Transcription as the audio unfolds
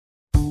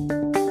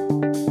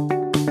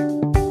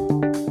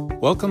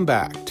Welcome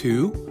back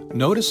to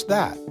Notice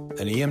That,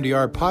 an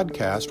EMDR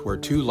podcast where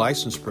two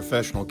licensed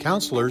professional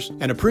counselors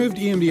and approved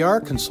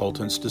EMDR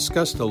consultants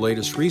discuss the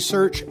latest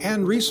research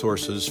and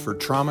resources for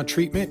trauma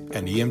treatment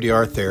and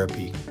EMDR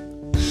therapy.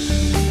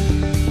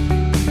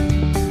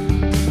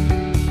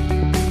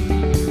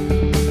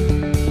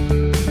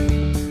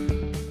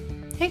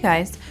 Hey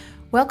guys,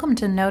 welcome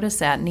to Notice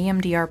That, an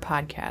EMDR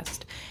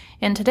podcast.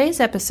 In today's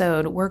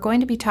episode, we're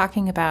going to be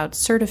talking about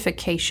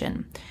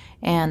certification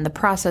and the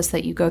process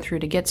that you go through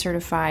to get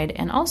certified,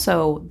 and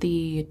also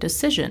the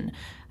decision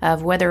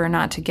of whether or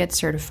not to get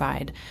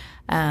certified.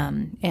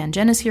 And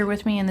Jen is here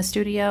with me in the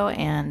studio,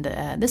 and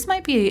this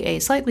might be a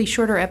slightly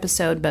shorter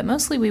episode, but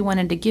mostly we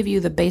wanted to give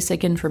you the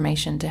basic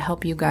information to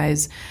help you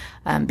guys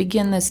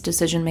begin this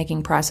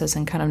decision-making process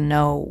and kind of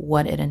know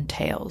what it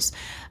entails.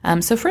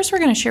 So first, we're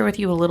going to share with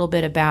you a little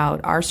bit about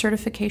our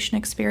certification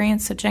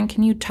experience. So Jen,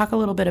 can you talk a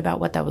little bit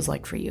about what that was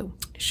like for you?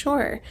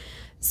 Sure.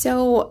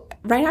 So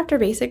right after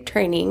basic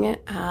training,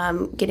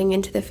 getting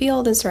into the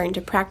field and starting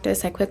to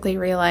practice, I quickly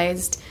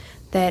realized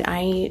that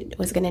I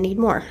was going to need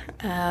more,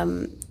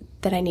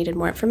 that I needed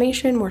more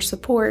information, more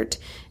support.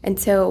 And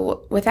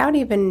so without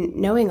even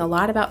knowing a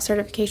lot about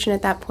certification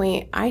at that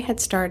point, I had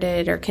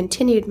started or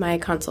continued my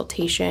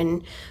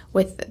consultation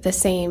with the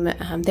same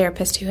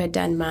therapist who had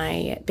done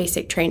my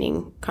basic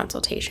training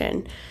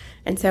consultation.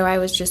 And so I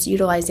was just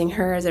utilizing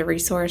her as a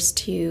resource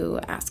to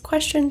ask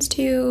questions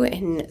to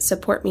and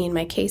support me in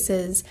my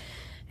cases.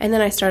 And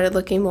then I started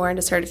looking more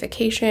into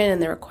certification and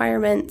the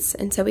requirements.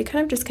 And so we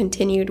kind of just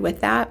continued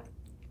with that.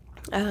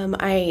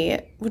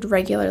 I would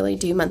regularly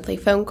do monthly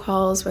phone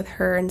calls with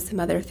her and some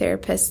other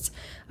therapists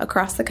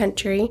across the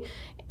country.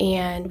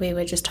 And we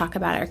would just talk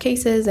about our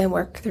cases and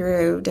work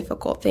through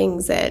difficult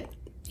things that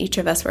each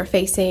of us were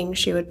facing.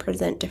 She would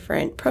present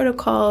different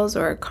protocols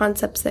or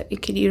concepts that we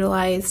could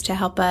utilize to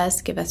help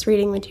us, give us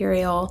reading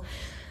material,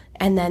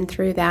 and then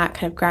through that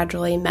kind of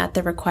gradually met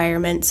the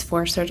requirements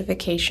for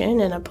certification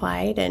and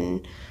applied,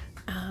 and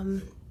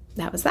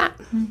that was that.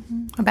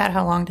 Mm-hmm. About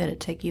how long did it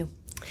take you?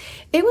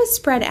 It was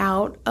spread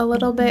out a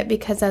little bit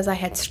because as I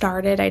had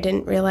started, I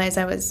didn't realize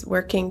I was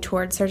working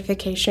towards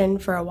certification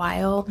for a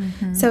while.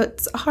 Mm-hmm. So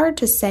it's hard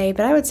to say,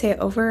 but I would say it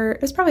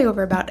was probably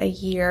over about a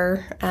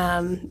year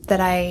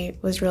that I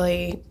was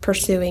really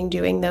pursuing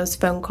doing those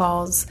phone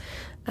calls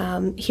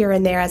here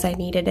and there as I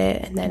needed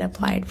it, and then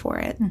applied for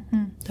it.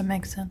 Mm-hmm. That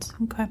makes sense.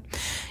 Okay.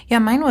 Yeah,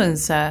 mine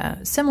was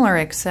similar,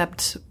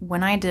 except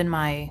when I did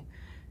my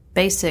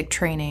basic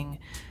training,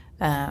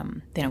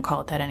 they don't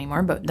call it that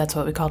anymore, but that's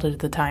what we called it at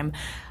the time.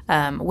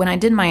 When I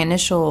did my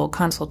initial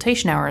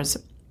consultation hours,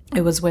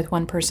 it was with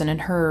one person,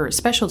 and her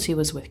specialty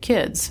was with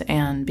kids.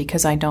 And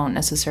because I don't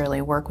necessarily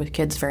work with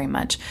kids very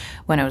much,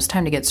 when it was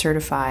time to get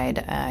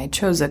certified, I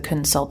chose a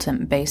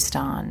consultant based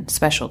on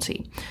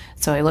specialty.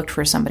 So I looked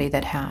for somebody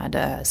that had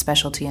a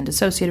specialty in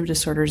dissociative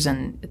disorders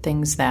and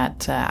things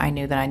that I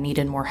knew that I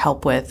needed more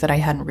help with, that I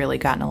hadn't really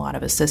gotten a lot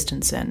of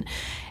assistance in.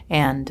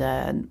 And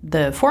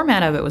the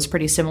format of it was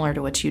pretty similar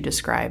to what you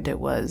described. It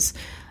was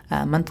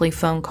monthly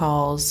phone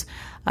calls.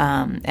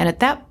 And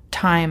at that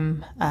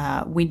time,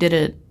 we did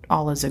it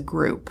all as a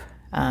group.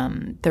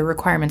 The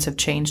requirements have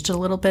changed a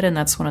little bit, and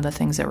that's one of the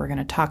things that we're going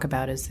to talk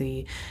about is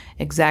the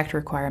exact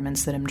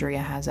requirements that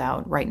EMDRIA has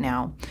out right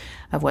now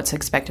of what's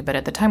expected. But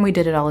at the time we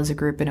did it all as a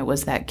group, and it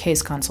was that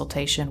case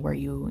consultation where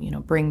you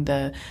bring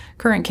the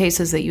current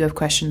cases that you have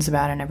questions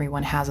about, and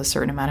everyone has a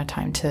certain amount of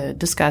time to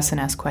discuss and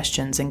ask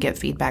questions and get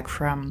feedback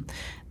from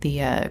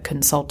the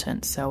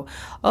consultant. So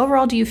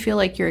overall, do you feel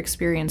like your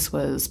experience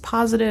was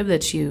positive,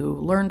 that you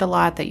learned a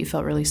lot, that you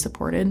felt really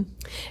supported?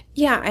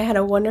 Yeah, I had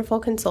a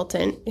wonderful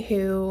consultant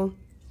who,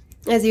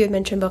 as you had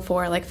mentioned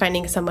before, like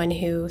finding someone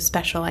who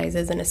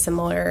specializes in a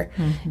similar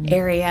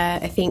area,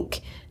 I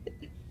think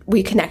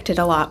we connected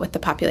a lot with the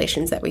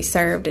populations that we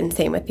served, and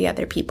same with the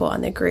other people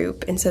on the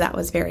group. And so that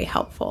was very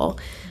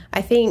helpful.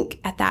 I think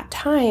at that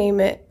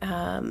time,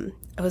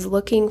 I was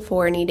looking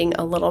for needing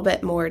a little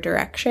bit more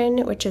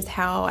direction, which is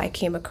how I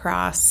came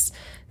across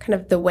kind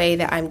of the way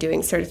that I'm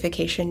doing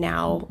certification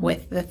now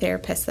with the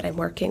therapist that I'm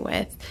working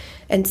with.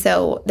 And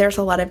so there's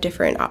a lot of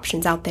different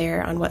options out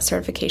there on what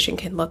certification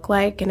can look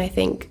like. And I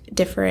think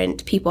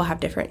different people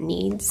have different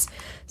needs.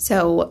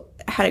 So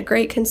I had a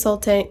great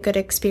consultant, good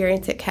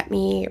experience. It kept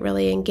me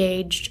really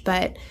engaged,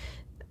 but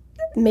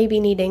maybe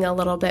needing a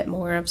little bit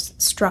more of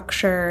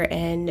structure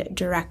and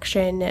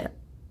direction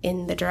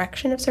in the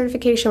direction of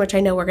certification, which I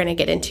know we're going to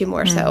get into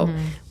more. So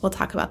we'll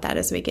talk about that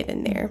as we get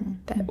in there.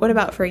 But what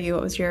about for you?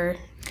 What was your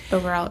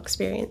overall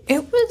experience?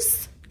 It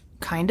was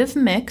kind of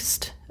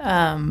mixed.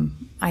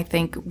 I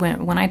think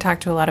when I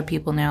talk to a lot of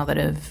people now that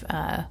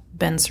have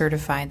been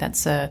certified,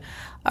 that's a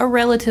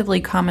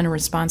relatively common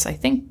response. I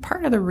think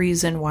part of the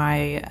reason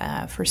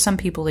why for some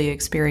people the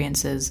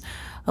experience is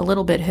a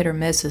little bit hit or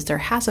miss is there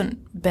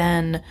hasn't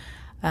been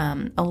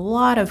a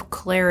lot of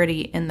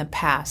clarity in the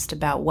past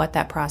about what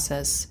that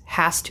process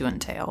has to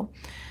entail.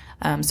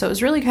 So it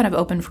was really kind of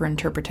open for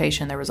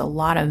interpretation. There was a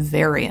lot of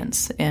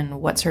variance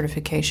in what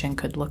certification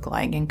could look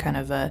like, and kind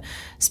of a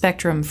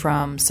spectrum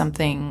from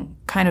something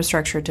kind of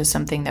structured to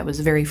something that was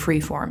very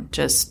freeform.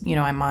 Just,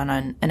 I'm on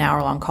an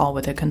hour-long call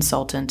with a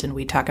consultant and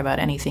we talk about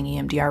anything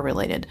EMDR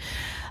related.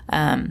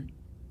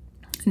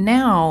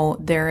 Now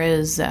there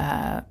is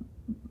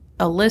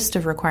a list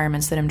of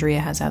requirements that EMDRIA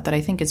has out that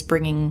I think is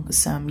bringing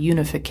some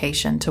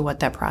unification to what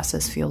that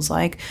process feels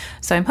like.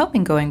 So I'm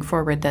hoping going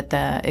forward that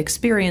the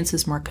experience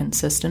is more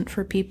consistent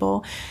for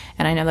people.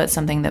 And I know that's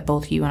something that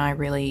both you and I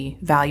really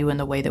value in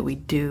the way that we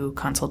do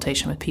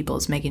consultation with people,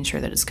 is making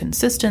sure that it's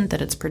consistent,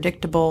 that it's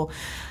predictable.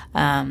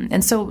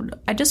 And so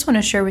I just want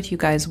to share with you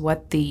guys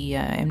what the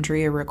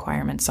EMDRIA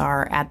requirements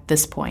are at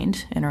this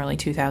point in early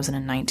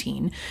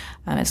 2019.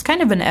 It's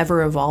kind of an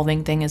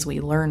ever-evolving thing as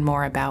we learn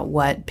more about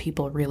what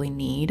people really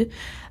need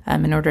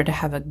in order to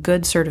have a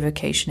good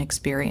certification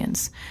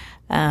experience.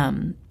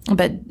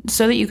 But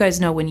so that you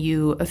guys know, when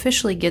you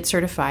officially get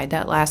certified,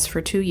 that lasts for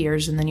 2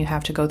 years, and then you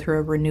have to go through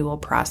a renewal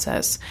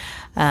process.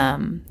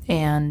 And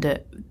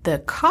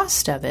the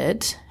cost of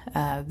it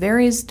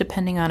varies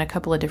depending on a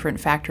couple of different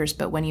factors,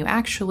 but when you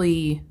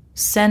actually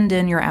send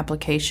in your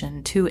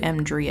application to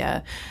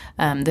EMDRIA,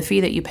 the fee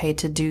that you pay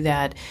to do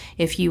that,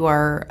 if you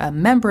are a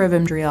member of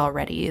EMDRIA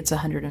already, it's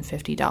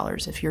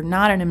 $150. If you're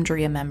not an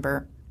EMDRIA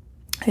member,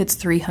 it's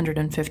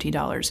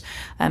 $350.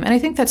 And I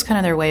think that's kind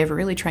of their way of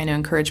really trying to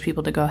encourage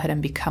people to go ahead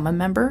and become a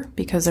member,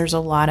 because there's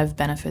a lot of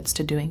benefits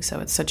to doing so.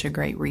 It's such a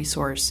great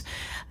resource.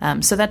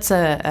 So that's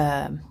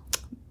a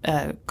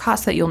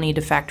cost that you'll need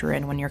to factor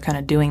in when you're kind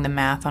of doing the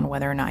math on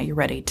whether or not you're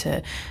ready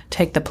to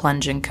take the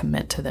plunge and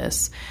commit to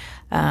this.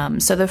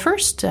 So the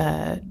first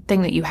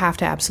thing that you have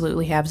to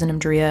absolutely have is an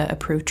EMDRIA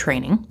approved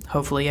training.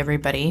 Hopefully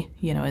everybody,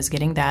 is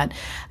getting that.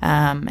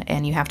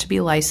 And you have to be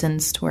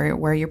licensed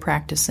where you're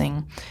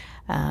practicing.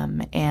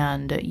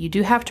 And you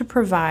do have to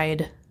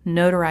provide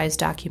notarized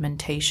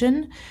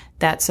documentation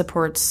that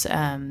supports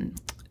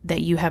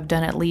that you have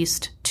done at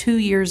least 2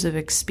 years of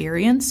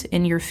experience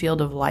in your field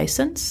of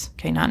license,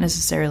 okay, not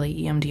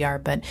necessarily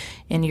EMDR, but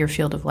in your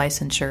field of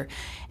licensure,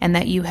 and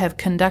that you have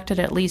conducted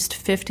at least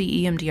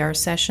 50 EMDR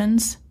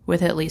sessions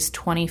with at least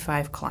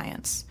 25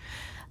 clients.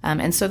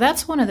 And so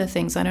that's one of the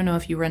things, I don't know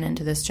if you run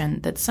into this,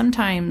 Jen, that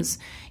sometimes,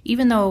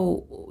 even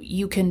though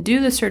you can do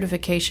the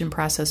certification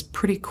process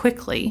pretty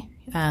quickly,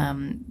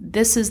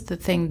 this is the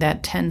thing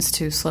that tends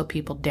to slow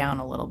people down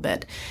a little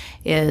bit,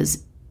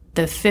 is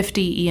the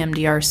 50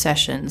 EMDR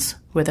sessions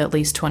with at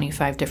least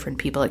 25 different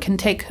people. It can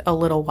take a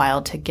little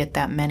while to get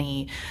that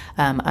many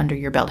under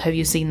your belt. Have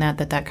you seen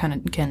that kind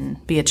of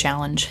can be a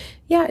challenge?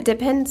 Yeah, it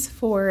depends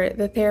for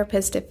the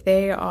therapist if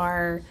they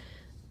are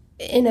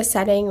in a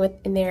setting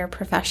within their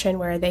profession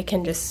where they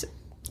can just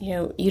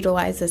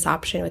utilize this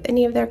option with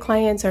any of their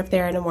clients, or if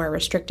they're in a more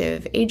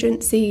restrictive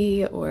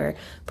agency or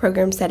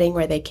program setting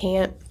where they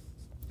can't.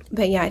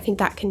 But yeah, I think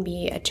that can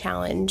be a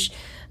challenge.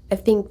 I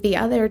think the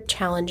other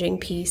challenging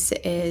piece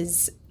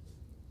is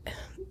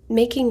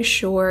making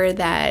sure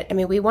that,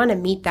 we want to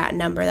meet that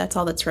number, that's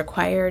all that's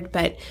required,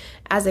 but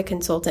as a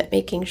consultant,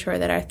 making sure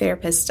that our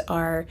therapists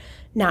are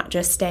not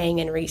just staying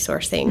in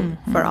resourcing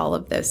for all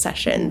of those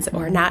sessions,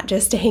 or not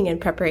just staying in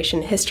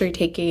preparation history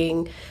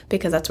taking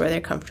because that's where they're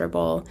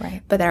comfortable,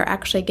 right, but they're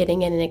actually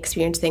getting in and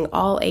experiencing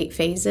all 8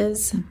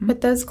 phases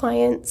with those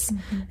clients.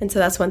 And so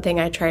that's one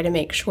thing I try to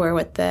make sure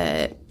with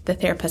the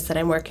therapist that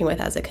I'm working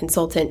with as a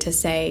consultant, to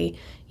say,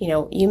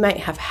 you might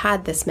have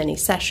had this many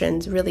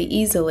sessions really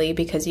easily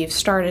because you've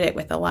started it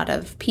with a lot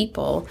of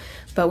people,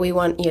 but we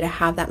want you to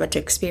have that much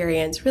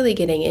experience really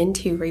getting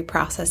into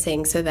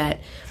reprocessing, so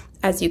that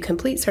as you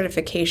complete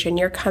certification,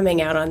 you're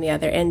coming out on the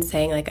other end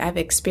saying, I've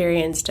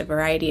experienced a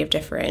variety of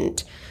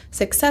different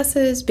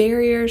successes,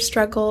 barriers,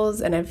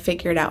 struggles, and I've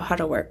figured out how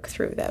to work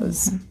through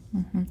those.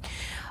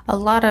 A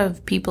lot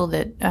of people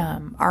that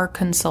are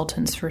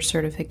consultants for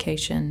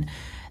certification,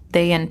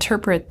 they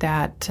interpret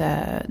that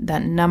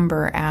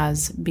number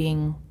as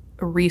being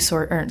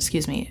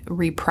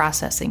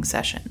reprocessing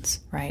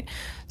sessions, right?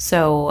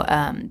 So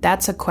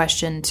that's a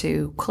question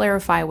to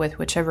clarify with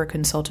whichever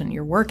consultant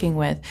you're working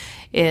with,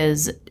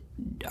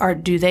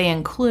 do they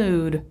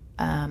include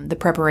the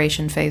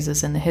preparation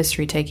phases and the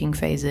history taking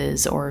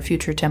phases or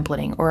future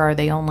templating, or are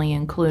they only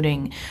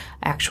including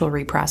actual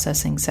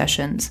reprocessing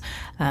sessions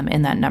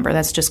in that number?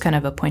 That's just kind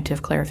of a point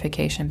of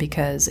clarification,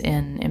 because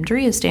in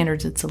EMDRIA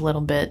standards, it's a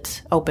little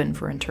bit open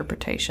for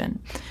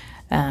interpretation.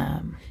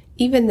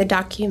 Even the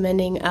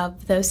documenting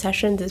of those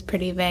sessions is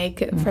pretty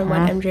vague from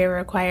what EMDRIA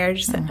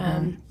requires.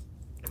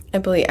 I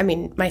believe,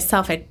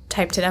 myself, I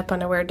typed it up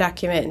on a Word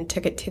document and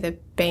took it to the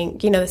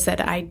bank. That said,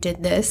 I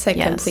did this, I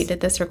completed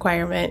this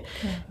requirement,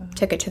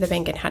 took it to the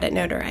bank and had it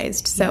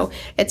notarized. So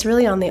it's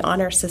really on the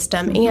honor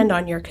system and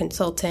on your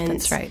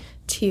consultant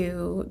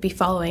to be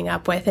following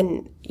up with.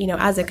 And,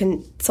 as a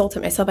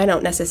consultant myself, I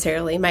don't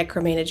necessarily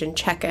micromanage and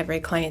check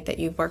every client that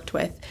you've worked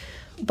with.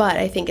 But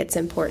I think it's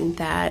important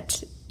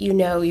that, you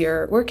know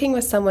you're working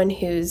with someone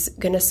who's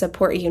going to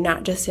support you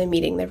not just in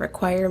meeting the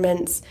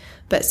requirements,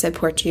 but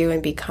support you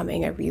in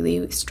becoming a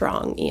really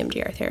strong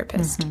EMDR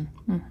therapist.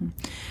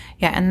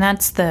 Yeah, and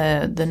that's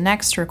the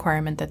next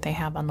requirement that they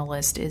have on the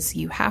list is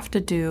you have to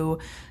do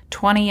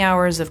 20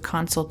 hours of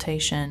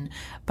consultation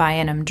by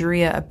an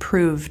EMDRIA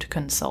approved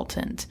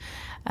consultant.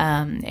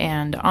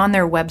 And on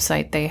their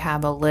website, they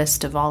have a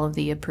list of all of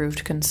the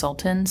approved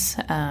consultants.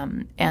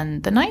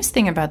 And the nice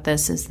thing about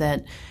this is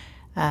that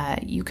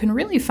you can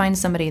really find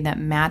somebody that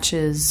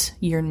matches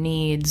your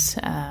needs,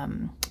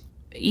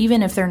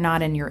 even if they're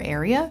not in your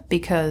area,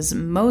 because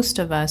most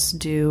of us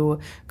do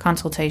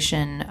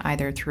consultation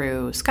either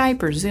through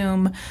Skype or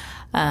Zoom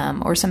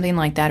or something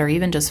like that, or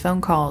even just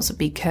phone calls,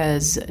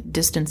 because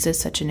distance is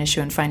such an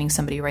issue and finding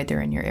somebody right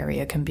there in your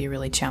area can be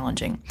really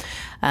challenging.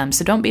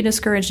 So don't be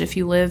discouraged if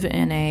you live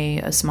in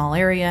a small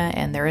area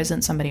and there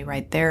isn't somebody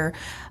right there.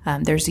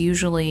 There's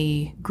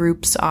usually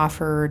groups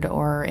offered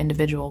or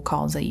individual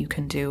calls that you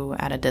can do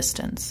at a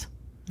distance.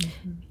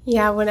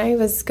 Yeah, when I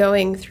was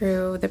going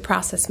through the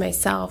process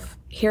myself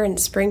here in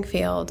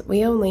Springfield,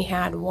 we only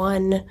had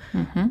one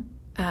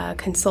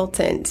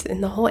consultant in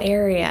the whole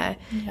area.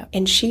 Yep.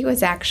 And she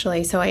was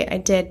actually, so I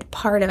did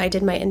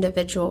my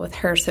individual with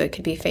her so it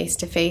could be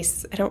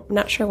face-to-face. I'm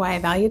not sure why I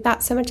valued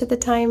that so much at the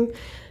time,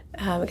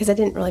 because it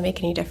didn't really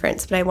make any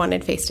difference, but I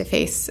wanted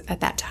face-to-face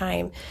at that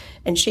time.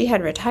 And she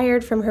had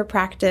retired from her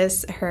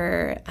practice.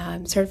 Her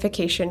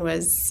certification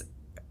was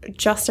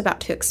just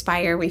about to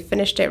expire. We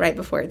finished it right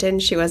before it did,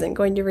 and she wasn't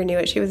going to renew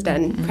it. She was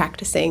done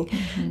practicing.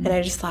 And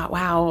I just thought,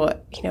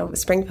 wow,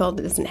 Springfield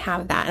doesn't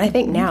have that. And I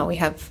think now we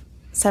have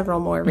several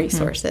more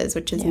resources,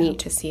 which is neat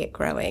to see it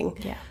growing.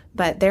 Yeah.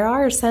 But there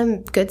are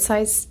some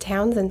good-sized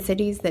towns and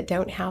cities that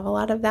don't have a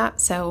lot of that.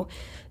 So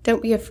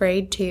don't be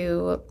afraid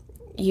to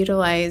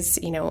utilize,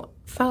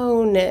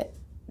 phone,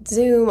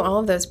 Zoom, all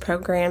of those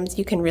programs.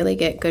 You can really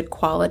get good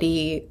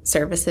quality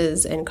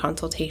services and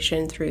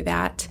consultation through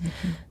that.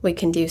 We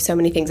can do so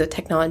many things with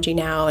technology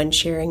now and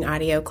sharing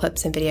audio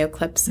clips and video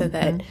clips so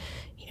that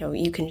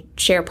you can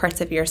share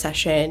parts of your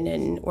session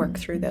and work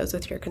through those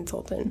with your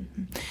consultant.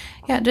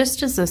 Yeah,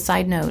 just as a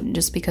side note,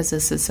 just because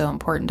this is so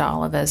important to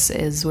all of us,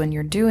 is when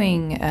you're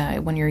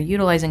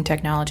utilizing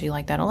technology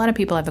like that, a lot of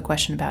people have a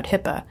question about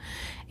HIPAA.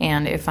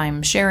 And if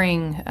I'm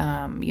sharing,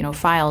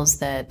 files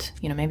that,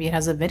 maybe it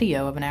has a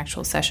video of an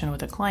actual session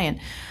with a client,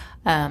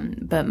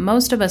 but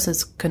most of us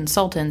as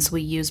consultants,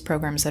 we use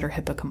programs that are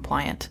HIPAA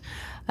compliant.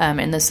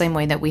 In the same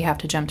way that we have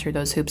to jump through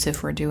those hoops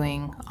if we're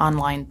doing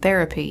online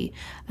therapy,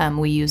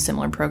 we use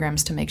similar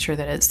programs to make sure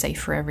that it's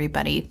safe for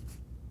everybody.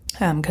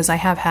 Because I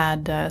have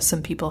had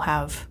some people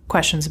have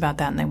questions about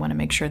that, and they want to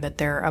make sure that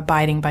they're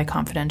abiding by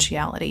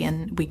confidentiality,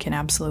 and we can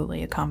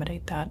absolutely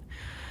accommodate that.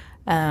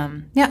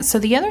 So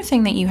the other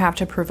thing that you have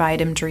to provide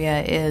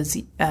EMDRIA is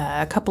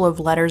a couple of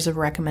letters of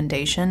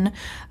recommendation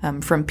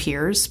from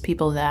peers,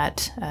 people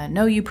that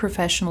know you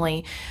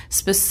professionally,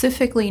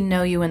 specifically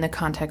know you in the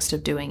context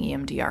of doing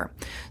EMDR.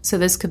 So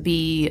this could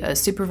be a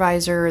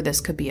supervisor,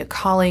 this could be a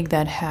colleague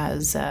that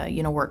has,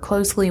 worked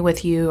closely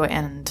with you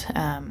and,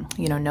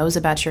 knows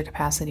about your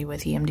capacity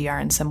with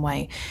EMDR in some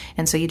way.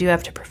 And so you do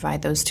have to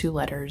provide those two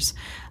letters.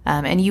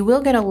 And you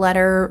will get a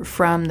letter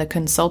from the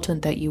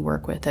consultant that you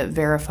work with that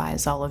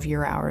verifies all of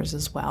your hours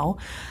as well.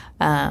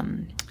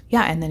 And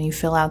then you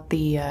fill out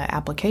the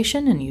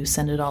application and you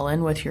send it all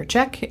in with your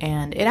check.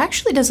 And it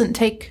actually doesn't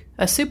take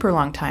a super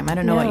long time. I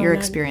don't know what your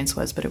experience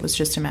was, but it was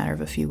just a matter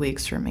of a few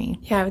weeks for me.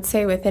 Yeah, I would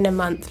say within a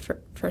month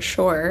for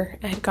sure.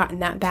 I had gotten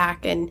that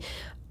back. And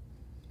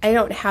I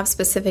don't have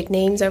specific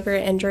names over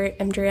at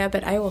EMDRIA,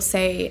 but I will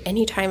say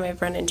anytime I've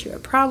run into a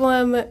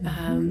problem,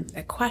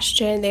 a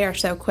question, they are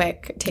so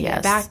quick to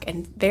get back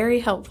and very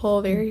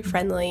helpful, very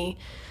friendly.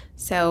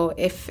 So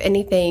if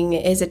anything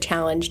is a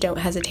challenge, don't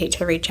hesitate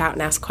to reach out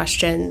and ask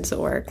questions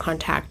or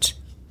contact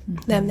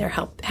them. They're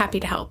happy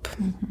to help.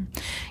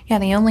 Yeah,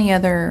 the only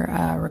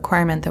other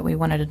requirement that we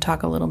wanted to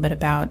talk a little bit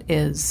about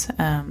is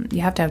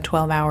you have to have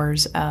 12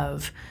 hours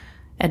of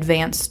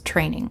advanced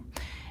training.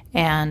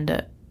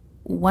 And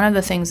one of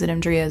the things that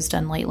EMDRIA has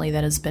done lately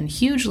that has been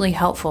hugely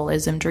helpful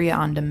is EMDRIA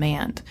On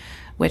Demand,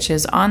 which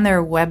is on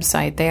their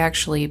website. They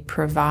actually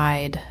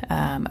provide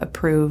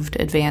approved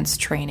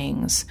advanced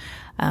trainings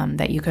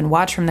that you can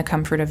watch from the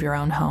comfort of your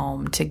own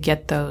home to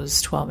get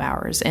those 12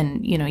 hours.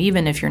 And,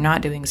 even if you're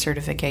not doing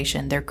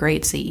certification, they're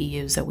great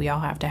CEUs that we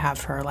all have to have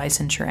for our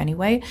licensure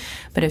anyway.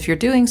 But if you're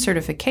doing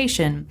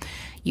certification,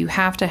 you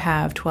have to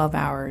have 12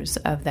 hours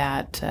of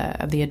that,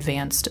 of the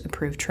advanced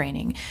approved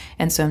training.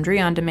 And so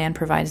EMDRIA On Demand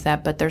provides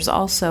that, but there's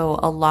also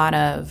a lot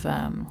of,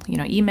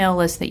 email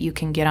lists that you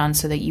can get on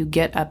so that you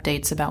get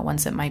updates about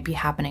ones that might be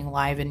happening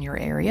live in your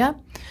area.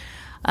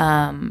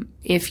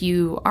 If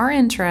you are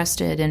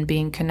interested in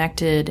being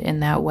connected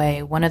in that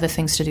way, one of the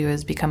things to do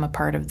is become a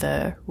part of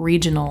the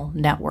regional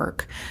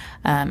network.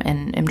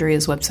 And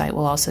EMDRIA's website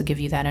will also give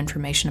you that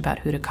information about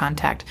who to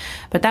contact.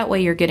 But that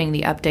way you're getting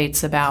the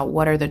updates about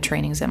what are the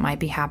trainings that might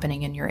be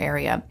happening in your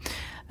area.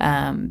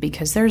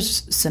 because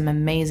there's some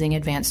amazing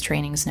advanced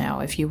trainings now.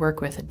 If you work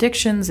with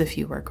addictions, if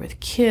you work with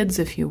kids,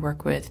 if you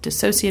work with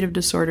dissociative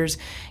disorders,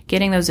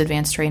 getting those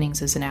advanced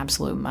trainings is an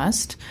absolute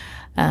must.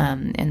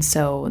 And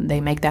so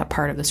they make that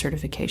part of the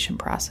certification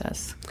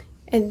process.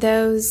 And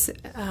those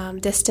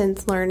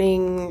distance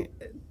learning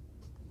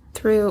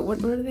through,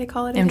 what do they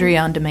call it? EMDRI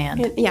On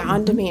Demand. Yeah,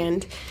 On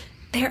Demand.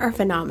 They are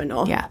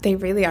phenomenal. Yeah. They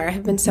really are. I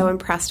have been so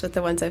impressed with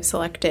the ones I've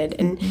selected.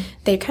 And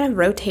they kind of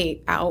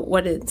rotate out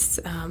what is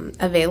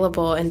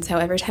available. And so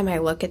every time I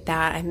look at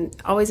that, I'm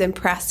always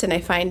impressed, and I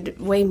find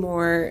way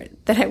more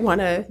that I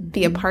want to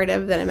be a part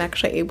of than I'm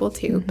actually able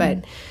to.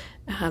 But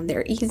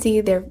they're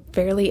easy. They're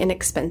fairly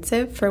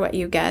inexpensive for what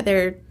you get.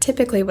 They're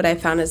typically, what I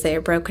found is they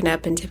are broken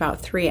up into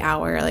about 3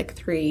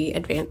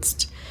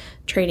 advanced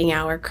training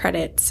hour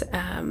credits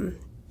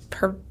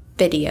per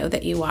video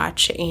that you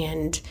watch.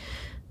 And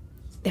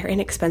they're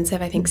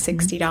inexpensive. I think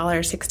 $60,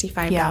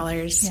 $65.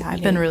 Yeah,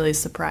 I've been really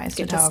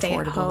surprised at how stay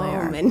at affordable they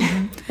are. home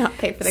and not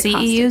pay for the cost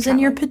of CEUs in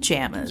your travel.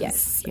 pajamas.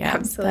 Yes, yeah,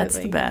 absolutely. That's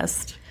the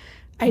best.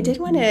 I did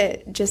want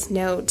to just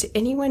note,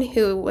 anyone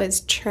who was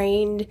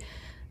trained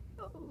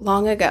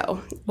long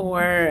ago,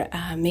 or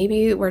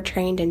maybe were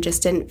trained and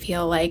just didn't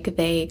feel like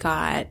they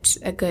got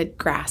a good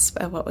grasp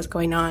of what was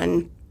going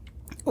on,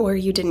 or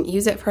you didn't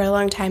use it for a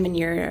long time and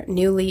you're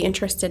newly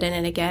interested in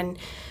it again,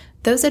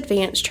 those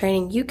advanced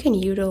training, you can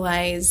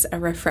utilize a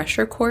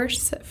refresher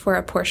course for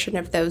a portion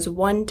of those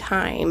one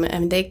time.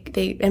 And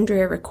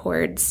EMDRIA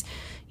records,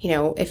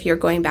 if you're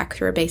going back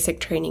through a basic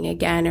training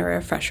again or a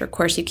refresher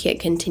course, you can't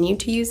continue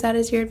to use that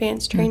as your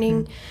advanced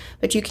training,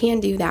 but you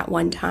can do that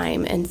one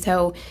time. And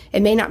so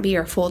it may not be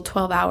your full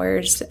 12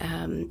 hours.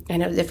 I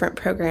know different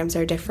programs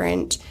are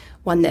different.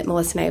 One that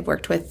Melissa and I have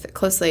worked with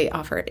closely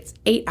offers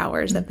 8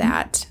 hours of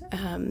that.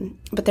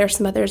 But there's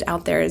some others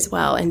out there as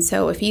well. And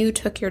so if you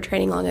took your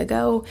training long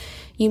ago,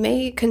 you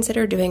may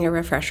consider doing a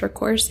refresher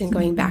course and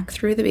going back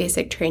through the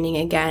basic training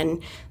again.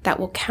 That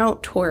will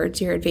count towards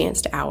your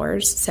advanced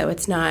hours. So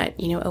it's not,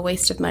 a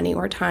waste of money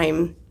or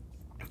time.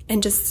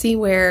 And just see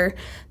where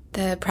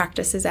the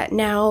practice is at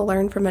now,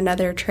 learn from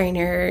another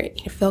trainer,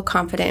 feel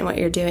confident in what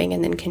you're doing,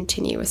 and then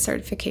continue with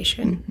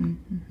certification.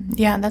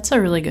 Yeah, that's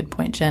a really good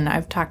point, Jen.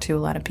 I've talked to a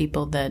lot of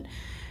people that,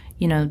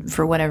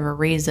 for whatever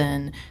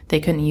reason, they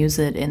couldn't use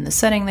it in the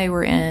setting they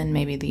were in.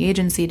 Maybe the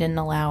agency didn't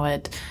allow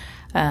it.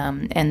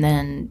 And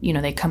then,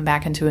 they come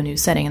back into a new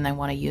setting and they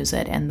want to use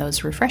it. And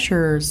those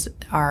refreshers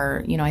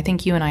are, I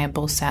think you and I have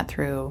both sat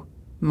through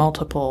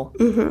multiple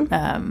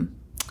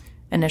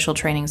initial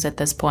trainings at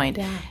this point.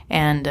 Yeah.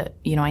 And,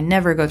 I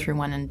never go through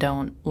one and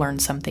don't learn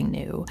something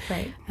new.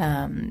 Right.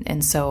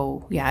 And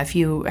so, if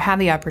you have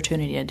the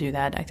opportunity to do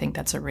that, I think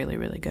that's a really,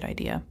 really good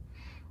idea.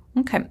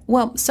 Okay.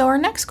 Well, so our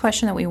next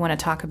question that we want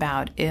to talk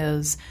about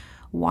is,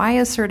 why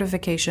is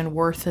certification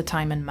worth the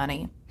time and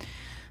money?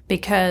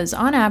 Because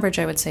on average,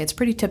 I would say it's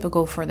pretty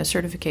typical for the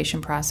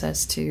certification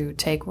process to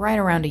take right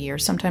around a year,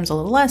 sometimes a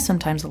little less,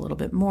 sometimes a little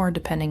bit more,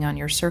 depending on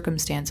your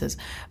circumstances.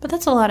 But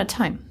that's a lot of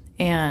time.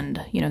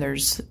 And,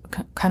 there's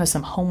kind of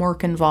some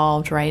homework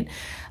involved, right?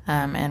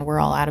 And we're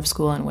all out of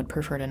school and would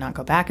prefer to not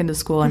go back into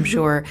school, I'm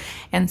sure.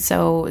 And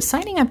so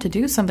signing up to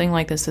do something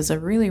like this is a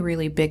really,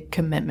 really big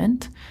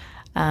commitment.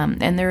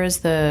 And there is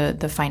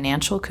the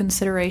financial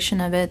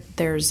consideration of it.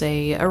 There's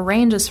a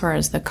range as far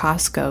as the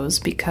cost goes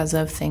because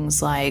of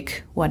things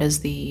like what is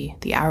the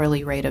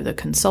hourly rate of the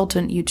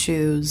consultant you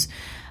choose,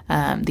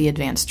 the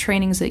advanced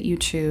trainings that you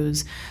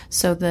choose.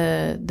 So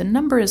the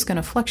number is going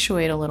to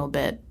fluctuate a little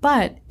bit,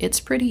 but it's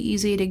pretty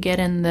easy to get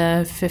in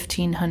the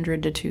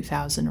 $1,500 to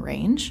 $2,000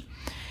 range.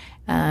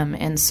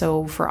 And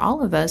so for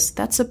all of us,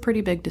 that's a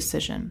pretty big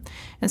decision.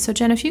 And so,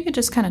 Jen, if you could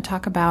just kind of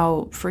talk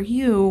about, for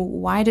you,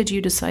 why did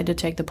you decide to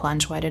take the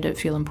plunge? Why did it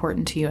feel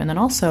important to you? And then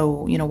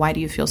also, why do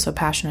you feel so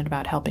passionate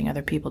about helping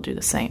other people do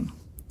the same?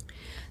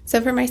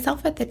 So for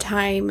myself at the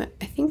time,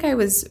 I think I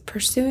was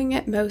pursuing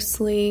it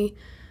mostly.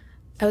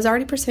 I was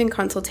already pursuing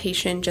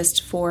consultation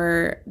just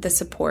for the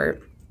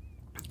support.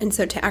 And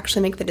so to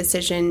actually make the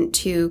decision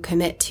to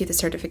commit to the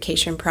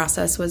certification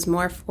process was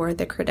more for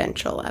the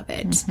credential of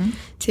it,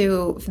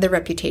 to the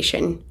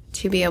reputation,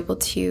 to be able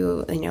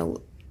to,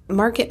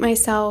 market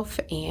myself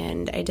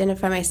and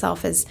identify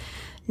myself as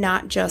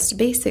not just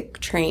basic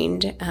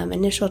trained,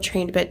 initial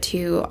trained, but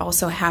to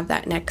also have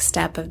that next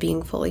step of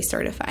being fully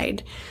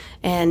certified.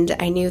 And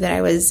I knew that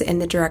I was in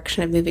the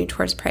direction of moving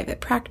towards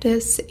private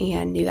practice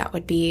and knew that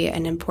would be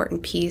an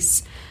important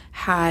piece.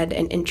 Had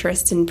an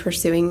interest in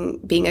pursuing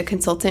being a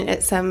consultant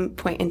at some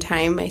point in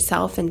time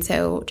myself. And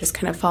so just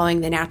kind of following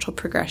the natural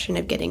progression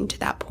of getting to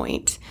that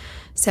point.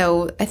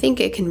 So I think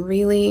it can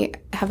really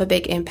have a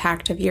big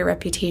impact of your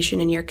reputation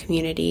in your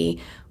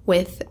community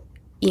with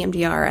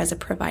EMDR as a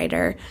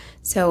provider.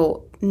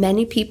 So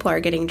many people are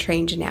getting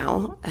trained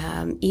now.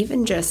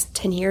 Even just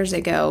 10 years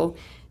ago,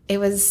 it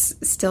was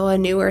still a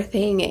newer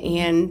thing.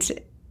 And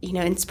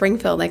in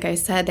Springfield, like I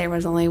said, there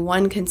was only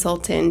one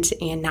consultant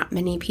and not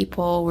many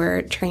people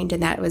were trained in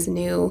that. It was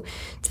new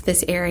to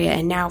this area.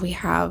 And now we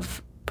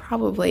have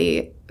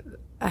probably,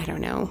 I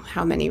don't know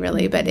how many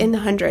really, but in the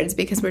hundreds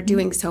because we're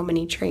doing so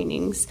many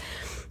trainings.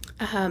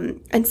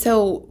 And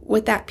so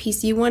with that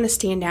piece, you want to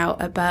stand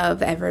out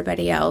above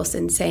everybody else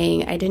and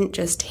saying, I didn't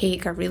just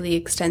take a really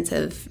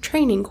extensive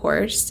training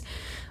course,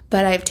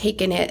 but I've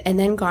taken it and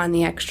then gone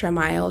the extra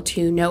mile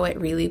to know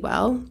it really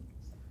well,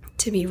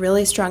 to be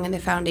really strong in the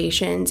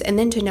foundations, and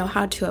then to know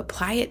how to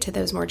apply it to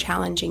those more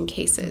challenging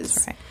cases.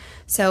 That's right.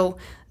 So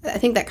I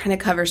think that kind of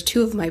covers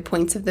two of my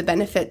points of the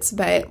benefits,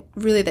 but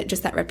really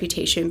that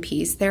reputation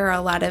piece. There are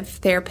a lot of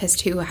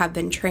therapists who have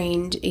been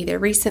trained either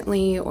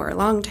recently or a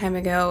long time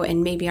ago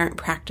and maybe aren't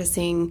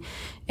practicing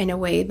in a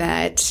way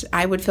that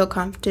I would feel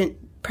confident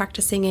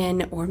practicing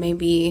in, or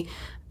maybe,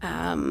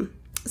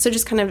 so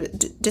just kind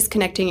of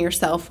disconnecting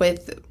yourself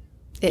with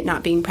it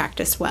not being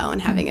practiced well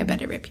and having a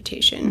better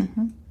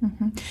reputation.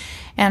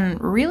 And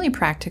really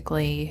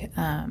practically,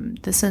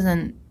 this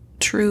isn't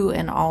true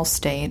in all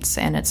states,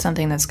 and it's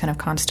something that's kind of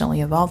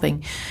constantly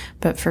evolving.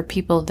 But for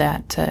people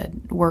that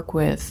work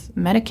with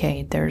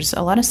Medicaid, there's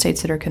a lot of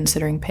states that are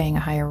considering paying a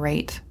higher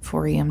rate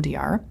for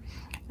EMDR.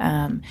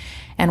 And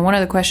one of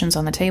the questions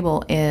on the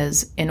table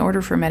is, in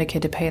order for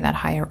Medicaid to pay that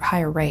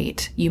higher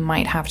rate, you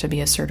might have to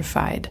be a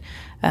certified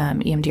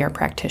EMDR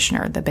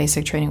practitioner. The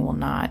basic training will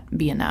not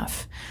be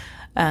enough.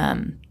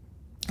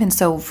 And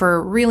so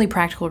for really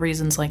practical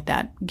reasons like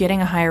that,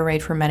 getting a higher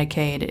rate for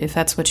Medicaid, if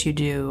that's what you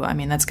do, I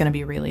mean, that's going to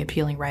be really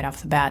appealing right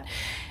off the bat.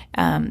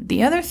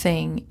 The other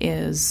thing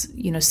is,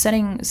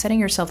 setting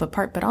yourself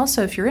apart, but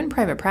also if you're in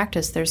private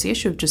practice, there's the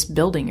issue of just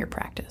building your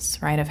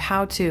practice, right? Of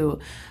how to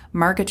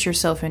market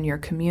yourself in your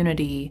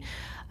community.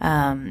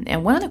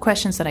 And one of the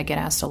questions that I get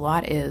asked a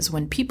lot is,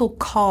 when people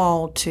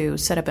call to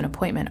set up an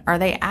appointment, are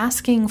they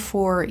asking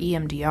for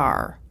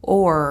EMDR,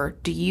 or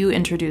do you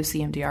introduce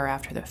EMDR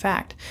after the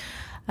fact?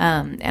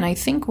 And I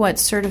think what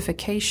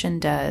certification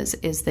does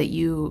is that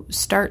you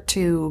start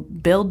to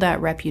build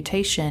that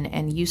reputation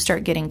and you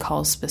start getting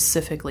calls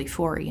specifically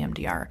for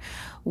EMDR.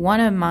 One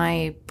of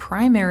my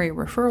primary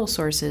referral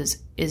sources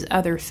is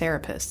other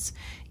therapists,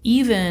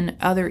 even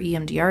other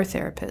EMDR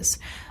therapists.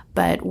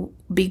 But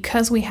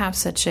because we have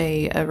such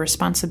a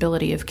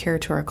responsibility of care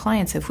to our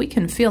clients, if we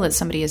can feel that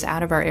somebody is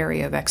out of our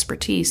area of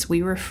expertise,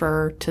 we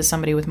refer to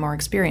somebody with more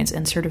experience,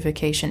 and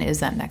certification is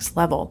that next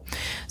level.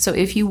 So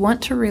if you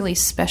want to really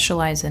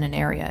specialize in an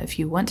area, if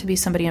you want to be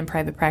somebody in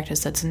private practice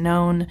that's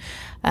known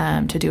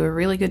to do a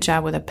really good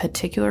job with a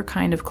particular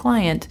kind of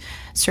client,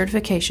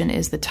 certification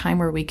is the time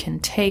where we can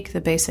take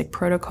the basic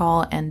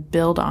protocol and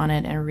build on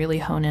it and really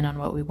hone in on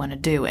what we want to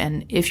do.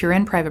 And if you're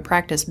in private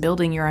practice,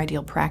 building your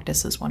ideal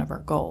practice is one of our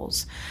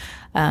goals.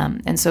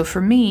 And so for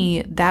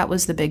me, that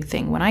was the big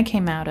thing. When I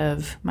came out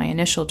of my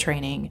initial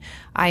training,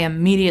 I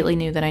immediately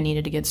knew that I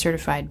needed to get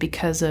certified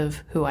because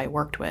of who I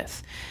worked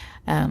with.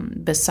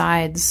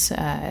 Besides,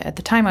 at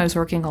the time I was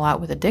working a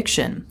lot with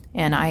addiction,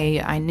 and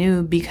I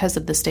knew because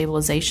of the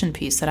stabilization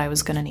piece that I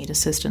was going to need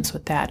assistance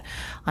with that.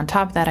 On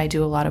top of that, I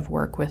do a lot of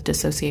work with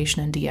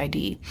dissociation and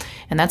DID.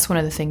 And that's one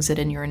of the things that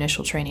in your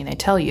initial training they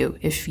tell you,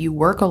 if you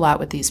work a lot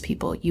with these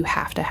people, you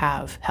have to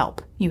have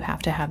help. You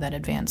have to have that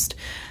advanced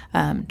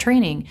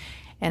training.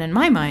 And in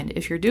my mind,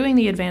 if you're doing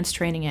the advanced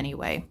training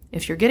anyway,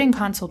 if you're getting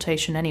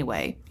consultation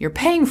anyway, you're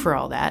paying for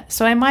all that.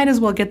 So I might as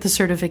well get the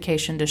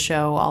certification to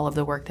show all of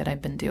the work that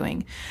I've been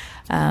doing.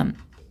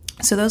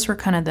 So those were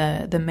kind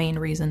of the main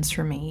reasons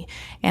for me.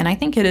 And I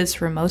think it is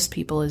for most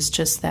people, is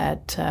just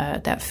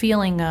that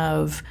feeling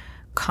of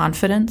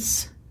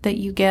confidence that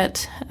you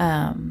get,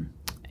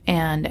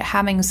 and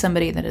having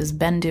somebody that has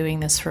been doing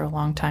this for a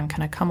long time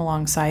kind of come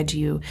alongside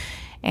you.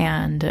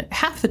 And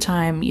half the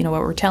time,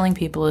 what we're telling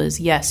people is,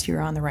 yes, you're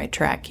on the right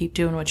track. Keep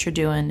doing what you're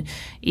doing,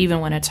 even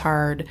when it's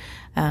hard.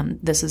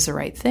 This is the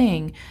right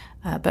thing.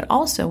 But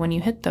also when you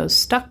hit those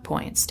stuck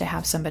points, to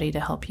have somebody to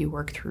help you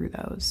work through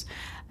those.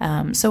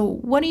 So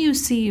what do you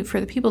see for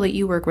the people that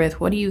you work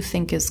with? What do you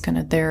think is kind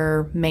of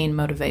their main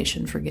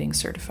motivation for getting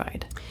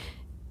certified?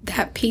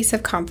 That piece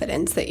of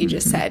confidence that you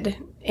just said.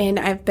 And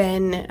I've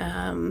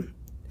been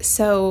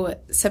so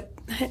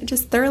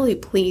just thoroughly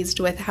pleased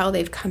with how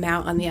they've come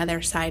out on the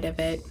other side of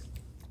it.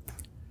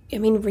 I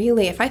mean,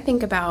 really, if I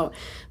think about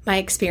my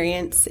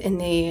experience in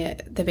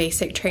the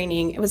basic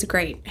training, it was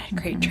great. I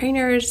had great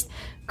trainers,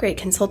 great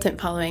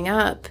consultant following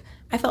up.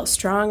 I felt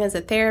strong as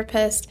a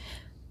therapist,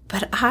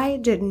 but I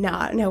did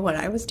not know what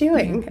I was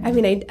doing. I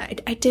mean,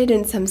 I did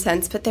in some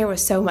sense, but there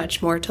was so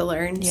much more to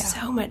learn,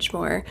 so much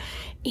more.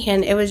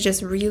 And it was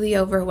just really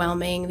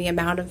overwhelming, the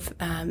amount of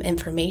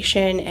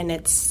information, and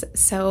it's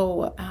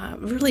so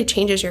really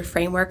changes your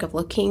framework of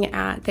looking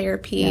at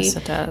therapy. Yes,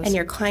 it does. And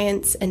your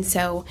clients. And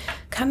so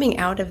coming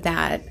out of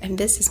that, and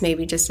this is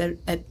maybe just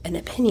an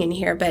opinion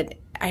here, but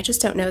I just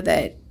don't know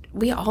that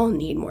we all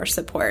need more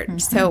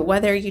support. So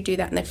whether you do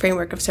that in the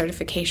framework of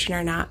certification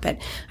or not, but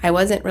I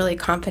wasn't really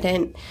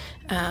confident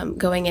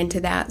going into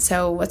that.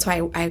 So that's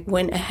why I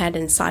went ahead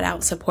and sought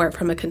out support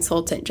from a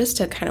consultant just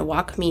to kind of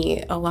walk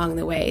me along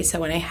the way. So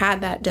when I had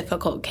that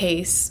difficult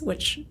case,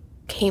 which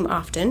came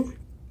often,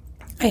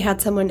 I had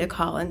someone to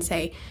call and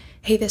say,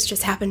 hey, this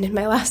just happened in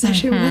my last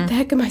session. What the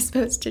heck am I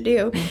supposed to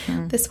do?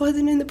 This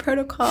wasn't in the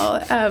protocol.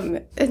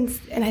 And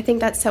I think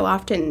that's so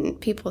often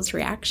people's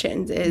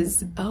reactions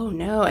is, oh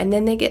no. And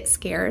then they get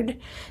scared.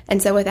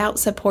 And so without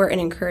support and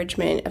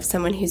encouragement of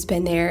someone who's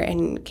been there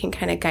and can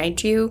kind of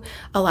guide you,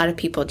 a lot of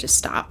people just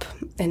stop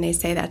and they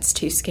say that's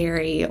too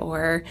scary,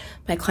 or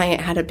my client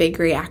had a big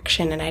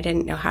reaction and I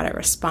didn't know how to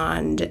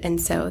respond.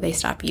 And so they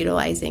stop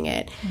utilizing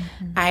it.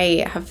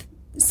 I have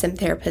some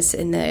therapists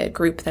in the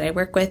group that I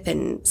work with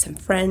and some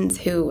friends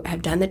who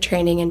have done the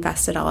training,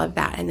 invested all of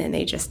that, and then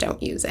they just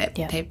don't use it.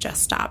 Yeah. They've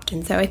just stopped.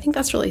 And so I think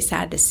that's really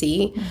sad to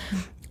see.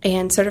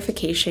 And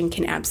certification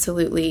can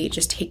absolutely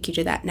just take you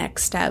to that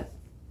next step.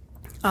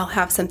 I'll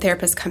have some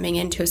therapists coming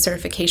into a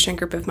certification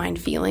group of mine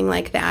feeling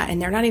like that,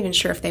 and they're not even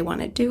sure if they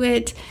want to do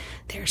it.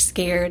 They're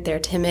scared, they're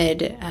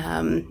timid,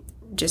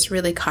 just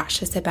really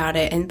cautious about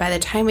it. And by the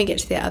time we get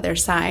to the other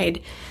side,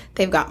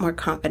 they've got more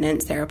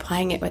confidence. They're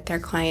applying it with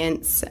their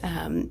clients.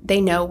 They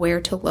know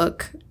where to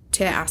look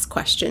to ask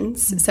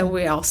questions. So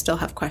we all still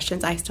have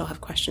questions. I still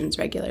have questions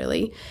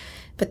regularly.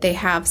 But they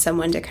have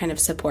someone to kind of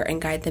support and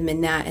guide them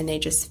in that, and they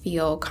just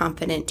feel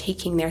confident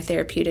taking their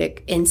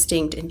therapeutic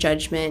instinct and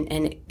judgment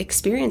and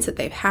experience that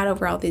they've had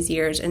over all these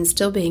years and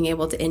still being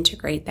able to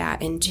integrate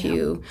that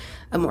into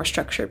a more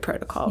structured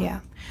protocol. Yeah.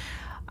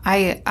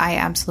 I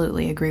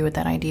absolutely agree with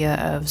that idea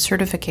of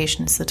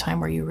certification is the time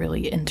where you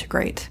really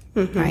integrate,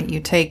 right? You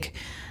take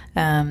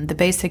the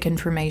basic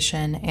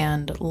information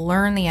and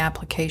learn the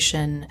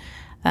application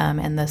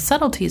and the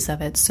subtleties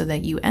of it so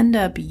that you end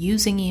up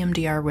using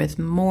EMDR with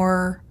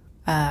more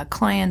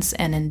clients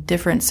and in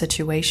different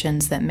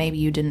situations that maybe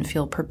you didn't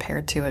feel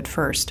prepared to at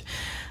first.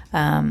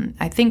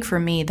 I think for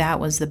me,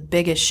 that was the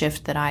biggest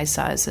shift that I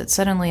saw, is that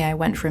suddenly I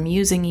went from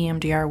using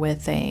EMDR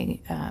with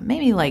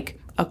maybe like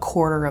a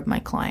quarter of my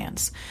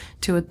clients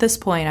to, at this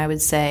point, I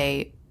would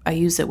say I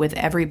use it with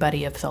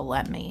everybody if they'll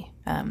let me.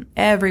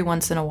 Every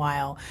once in a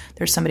while,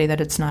 there's somebody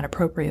that it's not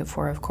appropriate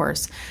for, of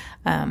course.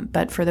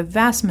 But for the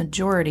vast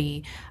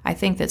majority, I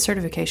think that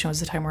certification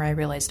was the time where I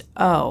realized,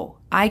 oh,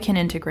 I can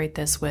integrate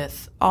this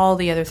with all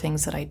the other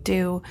things that I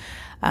do.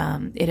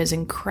 It is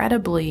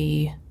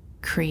incredibly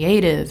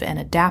creative and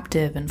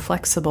adaptive and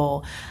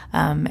flexible,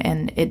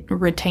 and it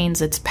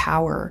retains its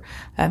power.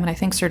 And I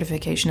think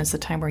certification is the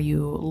time where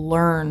you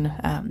learn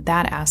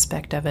that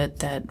aspect of it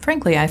that,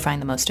 frankly, I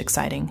find the most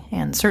exciting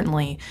and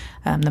certainly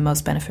the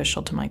most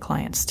beneficial to my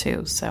clients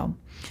too. So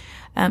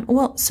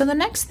the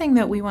next thing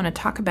that we want to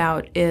talk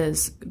about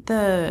is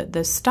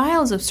the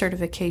styles of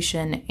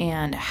certification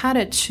and how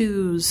to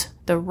choose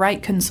the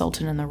right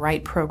consultant and the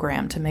right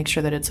program to make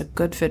sure that it's a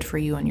good fit for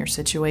you and your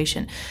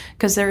situation.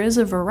 Because there is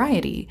a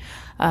variety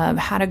of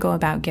how to go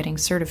about getting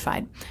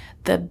certified.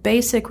 The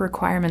basic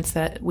requirements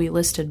that we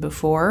listed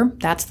before,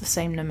 that's the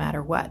same no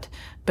matter what.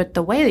 But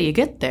the way that you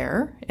get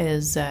there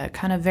is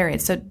kind of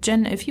varied. So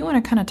Jen, if you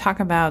want to kind of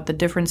talk about the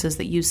differences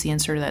that you see in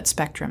sort of that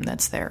spectrum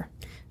that's there.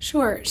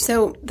 Sure.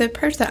 So the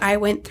approach that I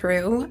went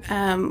through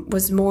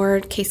was more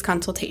case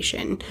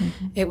consultation.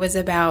 It was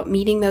about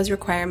meeting those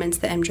requirements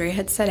that Andrea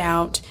had set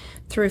out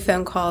through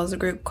phone calls,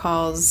 group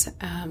calls.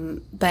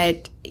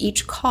 But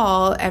each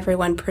call,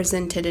 everyone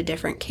presented a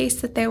different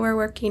case that they were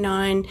working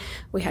on.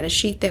 We had a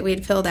sheet that we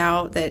had filled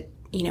out that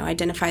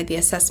identified the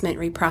assessment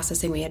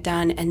reprocessing we had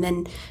done. And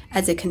then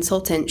as a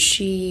consultant,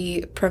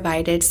 she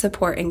provided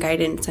support and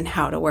guidance on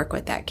how to work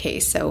with that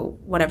case. So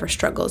whatever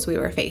struggles we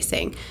were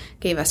facing,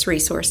 gave us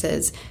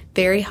resources.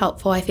 Very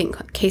helpful. I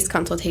think case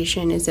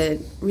consultation is a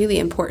really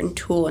important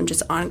tool and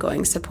just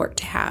ongoing support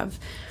to have.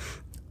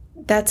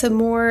 That's a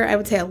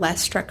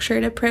less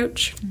structured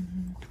approach.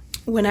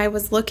 When I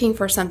was looking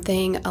for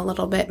something a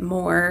little bit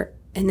more,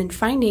 and then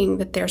finding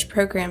that there's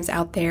programs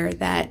out there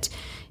that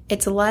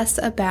it's less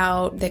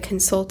about the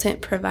consultant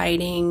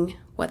providing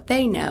what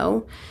they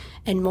know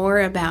and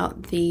more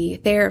about the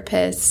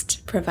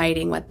therapist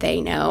providing what they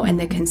know and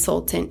the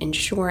consultant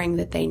ensuring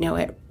that they know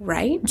it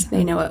right,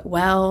 they know it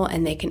well,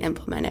 and they can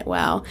implement it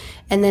well.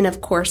 And then, of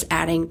course,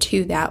 adding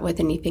to that with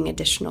anything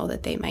additional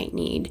that they might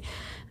need.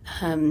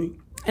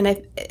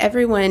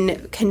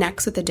 Everyone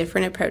connects with a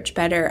different approach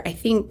better. I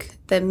think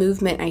the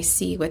movement I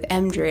see with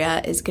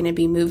EMDRIA is going to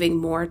be moving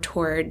more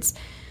towards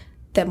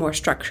the more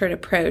structured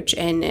approach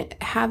and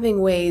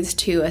having ways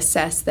to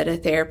assess that a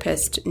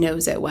therapist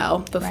knows it well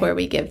before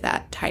we give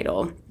that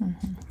title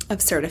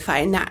of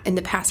certified. And that in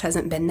the past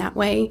hasn't been that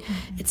way.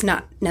 It's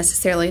not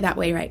necessarily that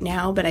way right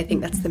now, but I think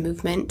that's the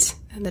movement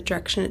and the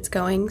direction it's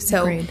going.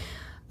 So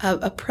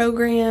a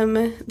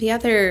program, the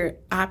other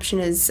option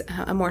is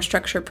a more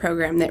structured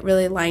program that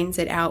really lines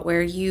it out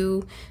where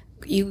you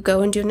go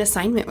and do an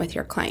assignment with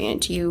your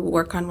client. You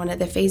work on one of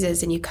the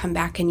phases and you come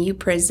back and you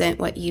present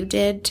what you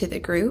did to the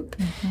group.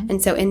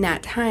 And so in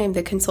that time,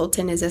 the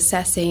consultant is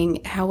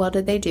assessing how well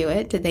did they do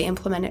it? Did they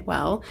implement it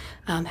well?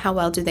 How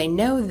well do they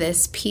know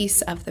this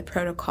piece of the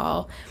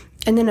protocol?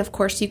 And then, of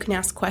course, you can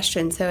ask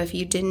questions. So if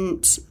you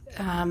didn't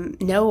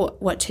know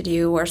what to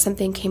do or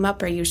something came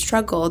up or you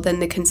struggled, then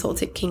the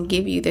consultant can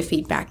give you the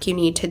feedback you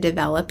need to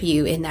develop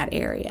you in that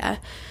area.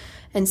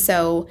 And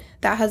so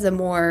that has a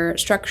more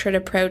structured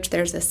approach.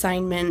 There's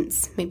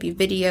assignments, maybe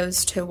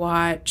videos to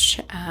watch.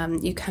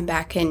 You come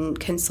back and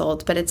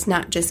consult, but it's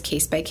not just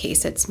case by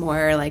case. It's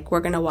more like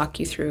we're going to walk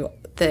you through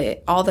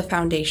all the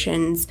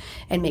foundations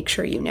and make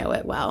sure you know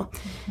it well.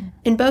 Mm-hmm.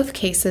 In both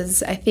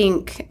cases, I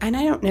think, and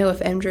I don't know if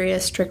EMDRIA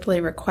strictly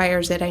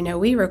requires it. I know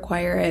we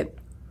require it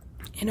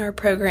in our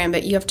program,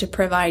 but you have to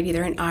provide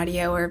either an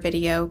audio or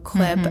video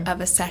clip of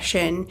a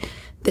session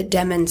that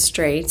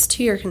demonstrates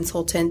to your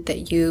consultant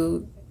that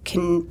you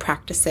can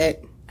practice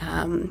it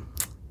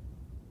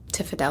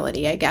to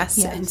fidelity, I guess.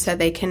 Yes. And so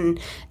they can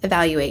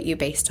evaluate you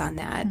based on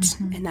that.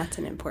 And that's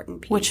an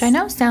important piece. Which I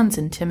know sounds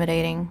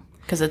intimidating,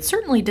 because it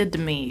certainly did to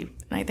me.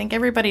 And I think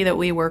everybody that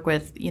we work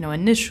with,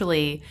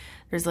 initially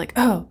there's like,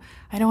 oh,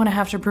 I don't want to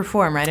have to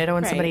perform, right? I don't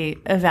want somebody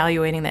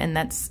evaluating that. And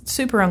that's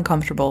super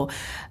uncomfortable.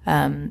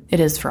 It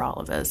is for all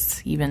of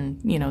us,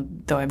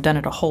 even, though I've done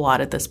it a whole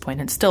lot at this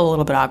point, it's still a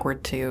little bit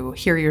awkward to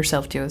hear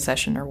yourself do a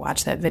session or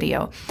watch that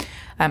video.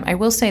 I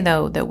will say,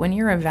 though, that when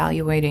you're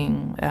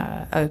evaluating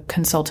a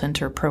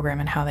consultant or program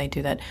and how they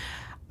do that,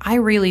 I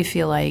really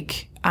feel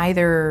like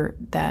either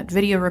that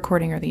video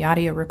recording or the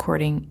audio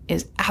recording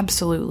is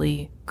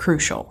absolutely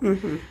crucial.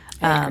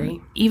 I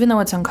agree. Even though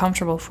it's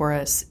uncomfortable for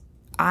us,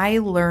 I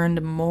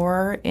learned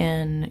more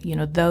in,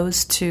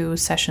 those 2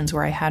 sessions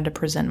where I had to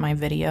present my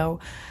video,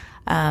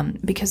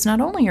 because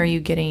not only are you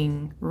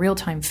getting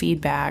real-time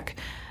feedback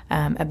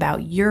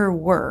about your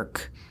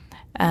work,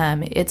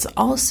 it's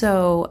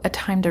also a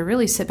time to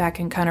really sit back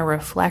and kind of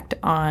reflect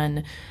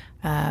on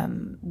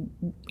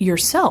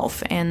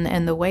yourself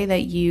and the way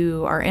that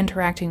you are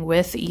interacting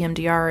with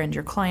EMDR and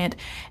your client.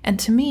 And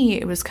to me,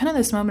 it was kind of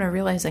this moment of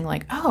realizing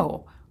like,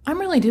 oh, I'm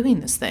really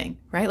doing this thing,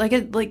 right?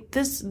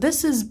 This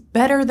is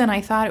better than I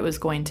thought it was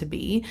going to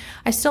be.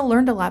 I still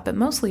learned a lot, but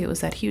mostly it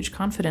was that huge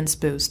confidence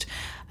boost,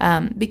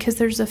 because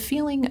there's a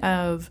feeling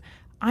of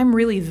I'm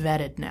really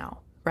vetted now.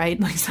 Right?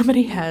 Like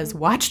somebody has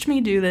watched me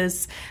do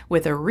this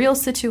with a real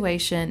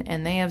situation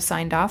and they have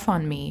signed off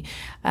on me.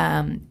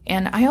 And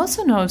I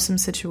also know of some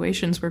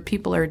situations where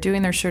people are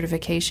doing their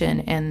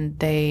certification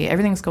and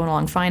everything's going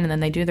along fine. And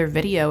then they do their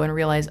video and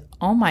realize,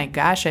 oh my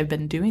gosh, I've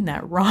been doing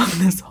that wrong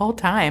this whole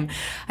time.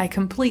 I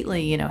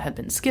completely, have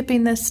been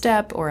skipping this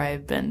step, or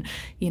I've been,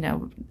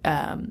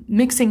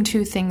 mixing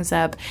 2 things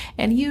up.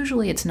 And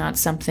usually it's not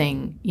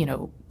something,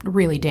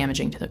 really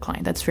damaging to the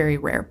client. That's very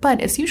rare,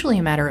 but it's usually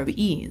a matter of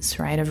ease,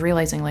 right? Of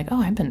realizing like,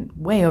 oh, I've been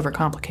way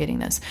overcomplicating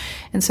this.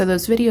 And so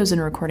those videos and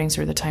recordings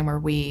are the time where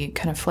we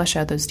kind of flesh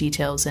out those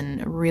details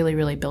and really,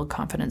 really build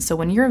confidence. So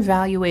when you're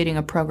evaluating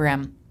a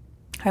program,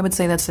 I would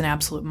say that's an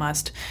absolute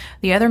must.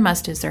 The other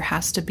must is there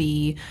has to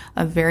be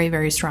a very,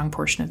 very strong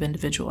portion of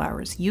individual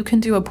hours. You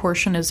can do a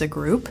portion as a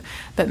group,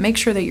 but make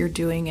sure that you're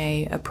doing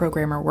a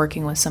program or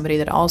working with somebody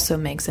that also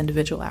makes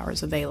individual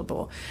hours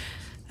available.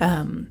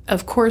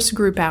 Of course,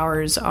 group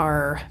hours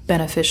are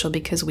beneficial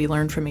because we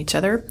learn from each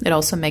other. It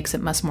also makes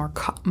it much more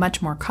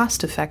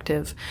cost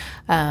effective.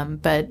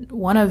 But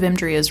one of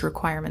EMDRIA's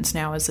requirements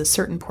now is a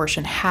certain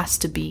portion has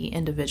to be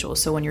individual.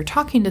 So when you're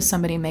talking to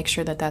somebody, make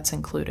sure that that's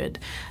included.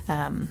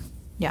 And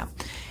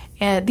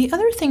the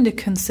other thing to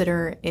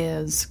consider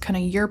is kind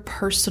of your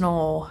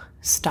personal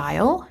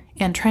style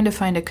and trying to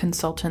find a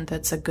consultant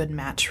that's a good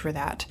match for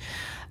that.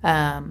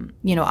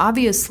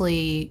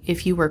 Obviously,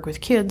 if you work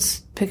with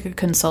kids, pick a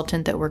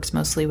consultant that works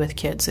mostly with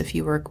kids. If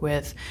you work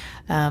with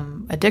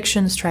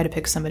addictions, try to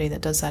pick somebody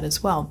that does that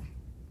as well.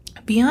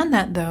 Beyond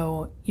that,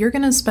 though, you're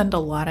going to spend a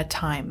lot of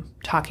time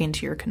talking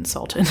to your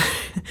consultant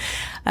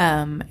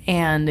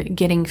and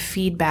getting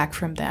feedback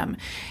from them.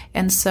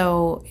 And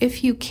so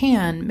if you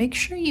can, make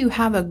sure you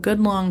have a good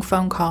long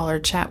phone call or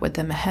chat with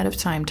them ahead of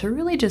time to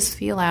really just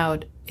feel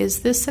out,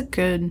 is this a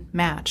good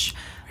match?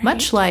 Right.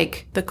 Much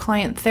like the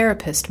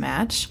client-therapist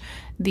match,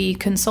 the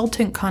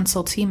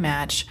consultant-consultee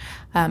match,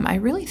 I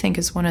really think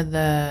is one of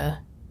the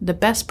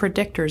best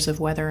predictors of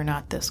whether or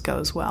not this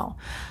goes well.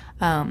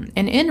 And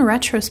in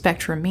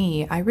retrospect for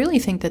me, I really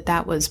think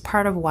that was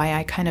part of why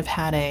I kind of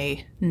had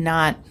a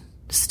not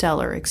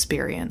stellar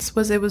experience,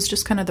 was it was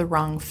just kind of the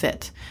wrong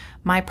fit.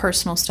 My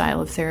personal style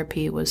of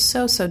therapy was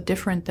so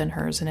different than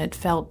hers, and it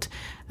felt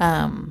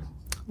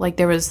like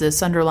there was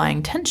this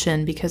underlying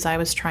tension because I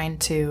was trying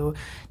to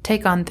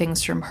take on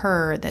things from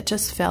her that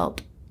just felt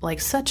like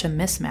such a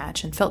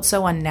mismatch and felt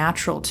so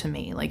unnatural to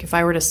me. Like if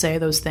I were to say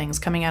those things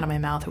coming out of my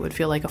mouth, it would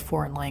feel like a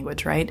foreign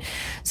language, right?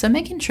 So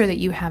making sure that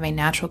you have a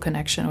natural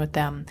connection with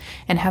them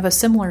and have a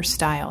similar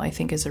style, I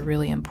think, is a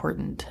really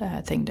important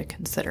thing to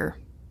consider.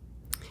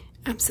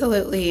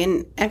 Absolutely.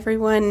 And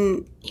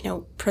everyone,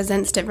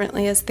 presents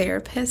differently as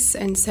therapists.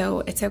 And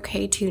so it's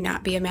okay to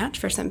not be a match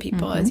for some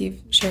people, as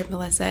you've shared,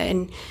 Melissa,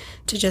 and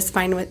to just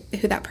find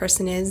who that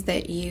person is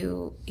that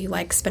you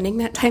like spending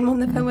that time on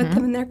the phone with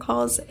them in their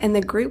calls, and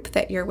the group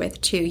that you're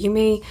with too. You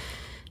may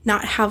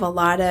not have a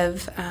lot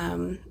of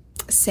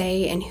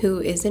say in who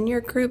is in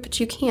your group, but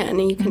you can,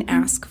 and you can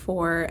ask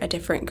for a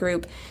different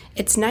group.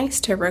 It's nice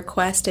to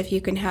request if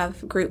you can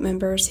have group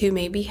members who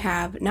maybe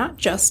have not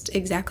just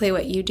exactly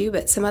what you do,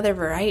 but some other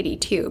variety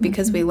too,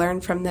 because we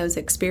learn from those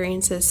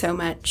experiences so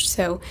much.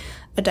 So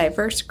a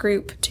diverse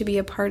group to be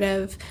a part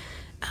of.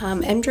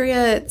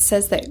 EMDRIA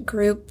says that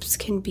groups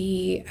can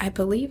be, I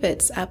believe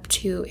it's up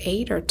to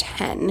 8 or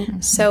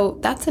 10. So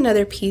that's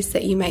another piece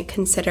that you might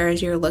consider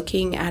as you're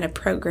looking at a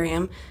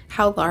program.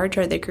 How large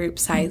are the group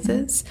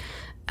sizes?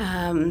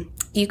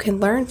 You can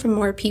learn from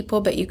more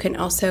people, but you can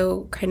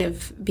also kind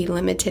of be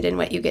limited in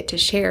what you get to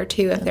share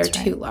too if they're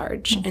too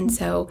large. And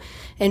so,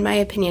 in my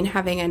opinion,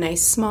 having a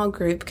nice small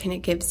group kind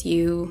of gives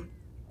you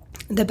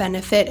the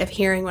benefit of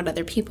hearing what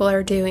other people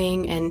are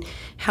doing and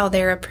how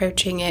they're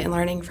approaching it and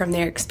learning from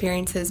their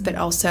experiences, but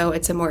also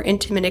it's a more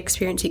intimate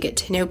experience. You get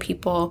to know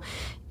people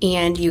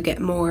and you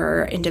get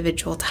more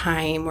individual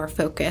time or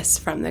focus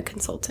from the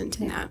consultant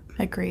in that.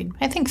 Agreed.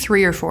 I think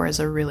 3 or 4 is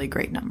a really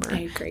great number. I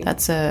agree.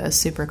 That's a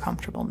super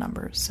comfortable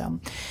number. So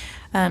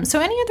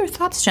any other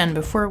thoughts, Jen,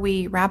 before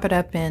we wrap it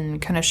up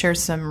and kind of share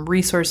some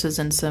resources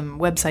and some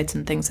websites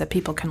and things that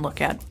people can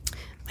look at?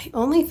 My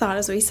only thought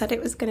is we said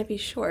it was going to be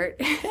short,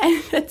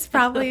 and it's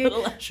probably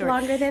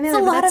longer than it. It's a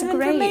lot That's of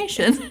great.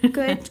 information.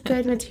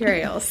 Good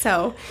material.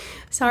 So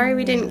sorry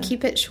we didn't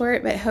keep it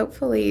short, but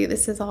hopefully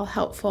this is all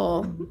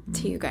helpful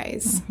to you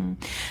guys.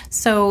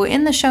 So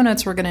in the show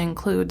notes, we're going to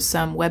include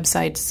some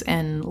websites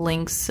and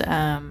links.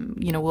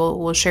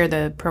 We'll share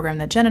the program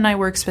that Jen and I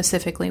work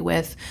specifically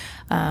with.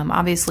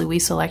 Obviously, we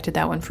selected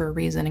that one for a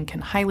reason and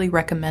can highly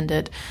recommend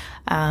it.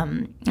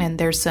 And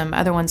there's some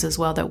other ones as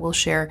well that we'll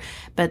share.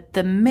 But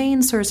the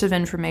main source of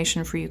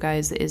information for you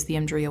guys is the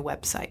EMDRIA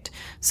website.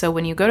 So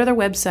when you go to their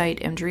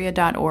website,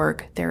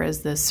 emdria.org, there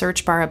is the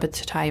search bar up at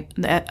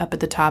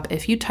the top.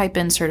 If you type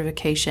in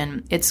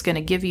certification, it's going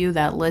to give you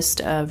that list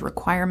of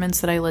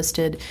requirements that I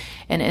listed.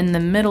 And in the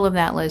middle of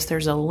that list,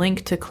 there's a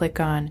link to click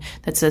on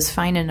that says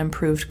Find an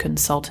Approved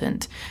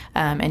Consultant.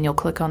 And you'll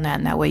click on that,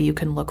 and that way you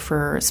can look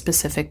for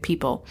specific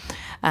people.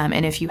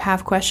 And if you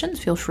have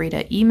questions, feel free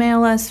to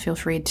email us. Feel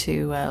free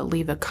to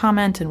leave a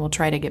comment, and we'll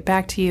try to get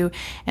back to you.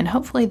 And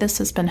hopefully this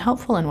has been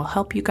helpful and will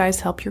help you guys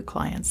help your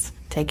clients.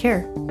 Take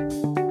care.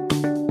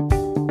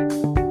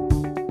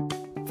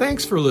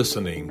 Thanks for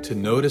listening to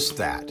Notice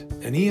That,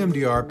 an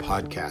EMDR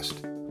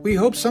podcast. We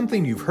hope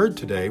something you've heard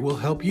today will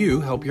help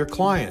you help your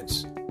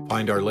clients.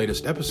 Find our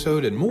latest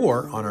episode and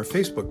more on our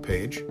Facebook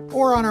page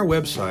or on our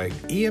website,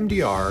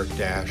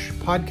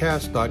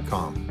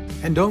 emdr-podcast.com.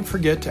 And don't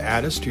forget to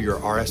add us to your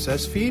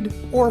RSS feed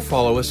or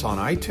follow us on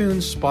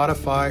iTunes,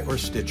 Spotify, or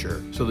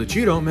Stitcher so that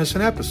you don't miss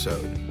an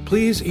episode.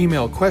 Please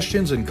email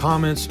questions and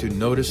comments to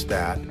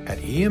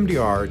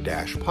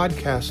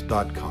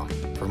noticethat@emdr-podcast.com.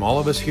 From all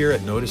of us here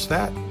at Notice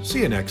That,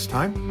 see you next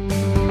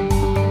time.